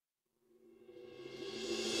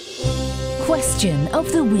Question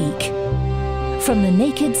of the Week from the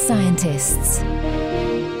Naked Scientists.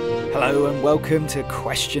 Hello and welcome to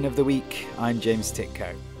Question of the Week. I'm James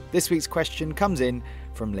Titko. This week's question comes in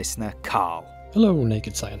from listener Carl. Hello,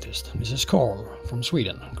 Naked Scientist. This is Carl from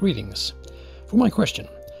Sweden. Greetings. For my question,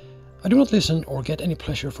 I do not listen or get any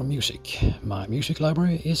pleasure from music. My music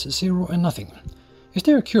library is 0 and nothing. Is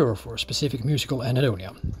there a cure for specific musical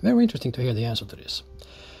anhedonia? Very interesting to hear the answer to this.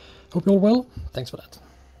 Hope you're all well. Thanks for that.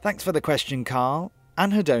 Thanks for the question, Carl.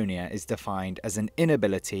 Anhedonia is defined as an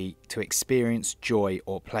inability to experience joy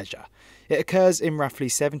or pleasure. It occurs in roughly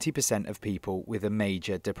 70% of people with a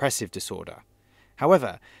major depressive disorder.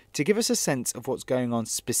 However, to give us a sense of what's going on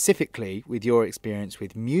specifically with your experience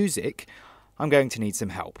with music, I'm going to need some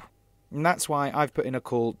help. And that's why I've put in a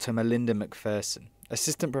call to Melinda McPherson,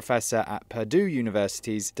 Assistant Professor at Purdue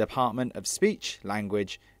University's Department of Speech,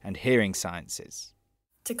 Language and Hearing Sciences.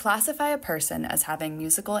 To classify a person as having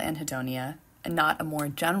musical anhedonia, and not a more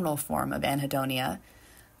general form of anhedonia,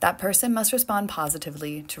 that person must respond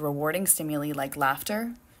positively to rewarding stimuli like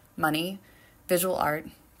laughter, money, visual art,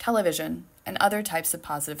 television, and other types of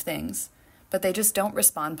positive things, but they just don't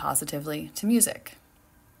respond positively to music.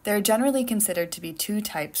 There are generally considered to be two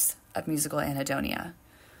types of musical anhedonia.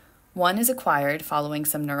 One is acquired following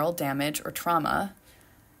some neural damage or trauma,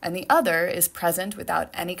 and the other is present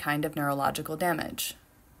without any kind of neurological damage.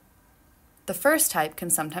 The first type can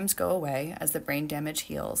sometimes go away as the brain damage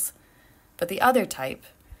heals, but the other type,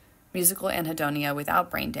 musical anhedonia without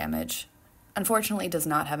brain damage, unfortunately does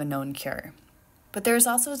not have a known cure. But there is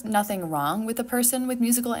also nothing wrong with a person with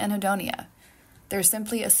musical anhedonia. There's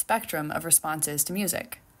simply a spectrum of responses to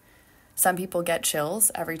music. Some people get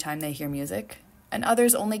chills every time they hear music, and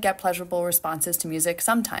others only get pleasurable responses to music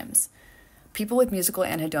sometimes. People with musical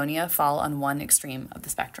anhedonia fall on one extreme of the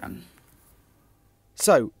spectrum.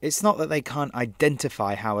 So, it's not that they can't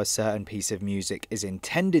identify how a certain piece of music is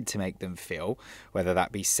intended to make them feel, whether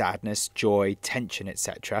that be sadness, joy, tension,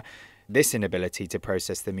 etc. This inability to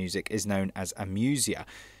process the music is known as amusia.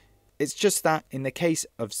 It's just that, in the case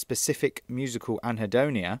of specific musical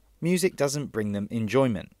anhedonia, music doesn't bring them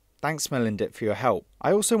enjoyment. Thanks, Melinda, for your help.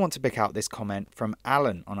 I also want to pick out this comment from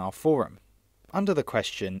Alan on our forum. Under the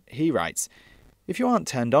question, he writes, if you aren't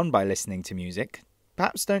turned on by listening to music,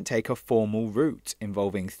 perhaps don't take a formal route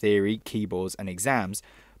involving theory, keyboards and exams,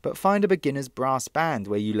 but find a beginner's brass band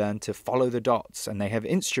where you learn to follow the dots and they have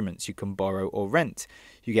instruments you can borrow or rent.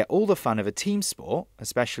 You get all the fun of a team sport,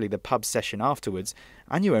 especially the pub session afterwards,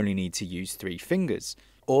 and you only need to use 3 fingers.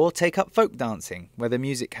 Or take up folk dancing, where the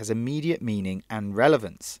music has immediate meaning and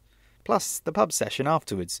relevance. Plus the pub session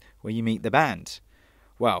afterwards, where you meet the band.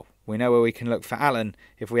 Well, we know where we can look for Alan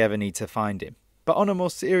if we ever need to find him. But on a more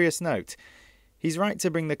serious note, he's right to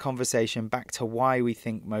bring the conversation back to why we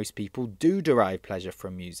think most people do derive pleasure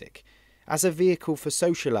from music. As a vehicle for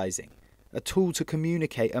socialising, a tool to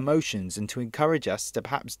communicate emotions and to encourage us to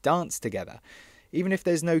perhaps dance together. Even if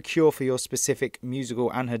there's no cure for your specific musical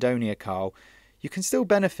anhedonia, Carl, you can still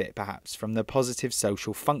benefit perhaps from the positive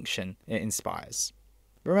social function it inspires.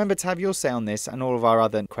 Remember to have your say on this and all of our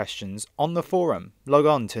other questions on the forum. Log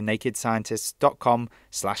on to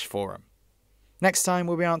nakedscientists.com/forum. Next time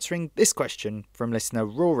we'll be answering this question from listener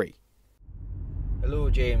Rory. Hello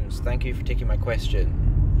James, thank you for taking my question.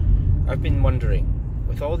 I've been wondering,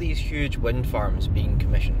 with all these huge wind farms being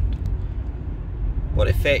commissioned, what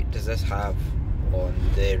effect does this have on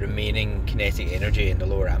the remaining kinetic energy in the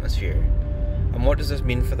lower atmosphere? And what does this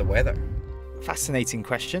mean for the weather? Fascinating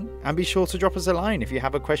question, and be sure to drop us a line if you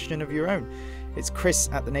have a question of your own. It's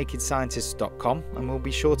chris@thenakedscientists.com and we'll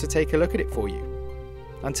be sure to take a look at it for you.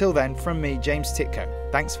 Until then, from me, James Titko,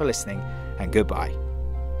 thanks for listening and goodbye.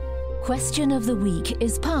 Question of the Week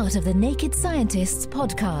is part of the Naked Scientists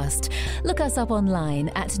podcast. Look us up online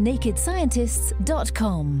at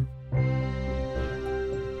nakedscientists.com.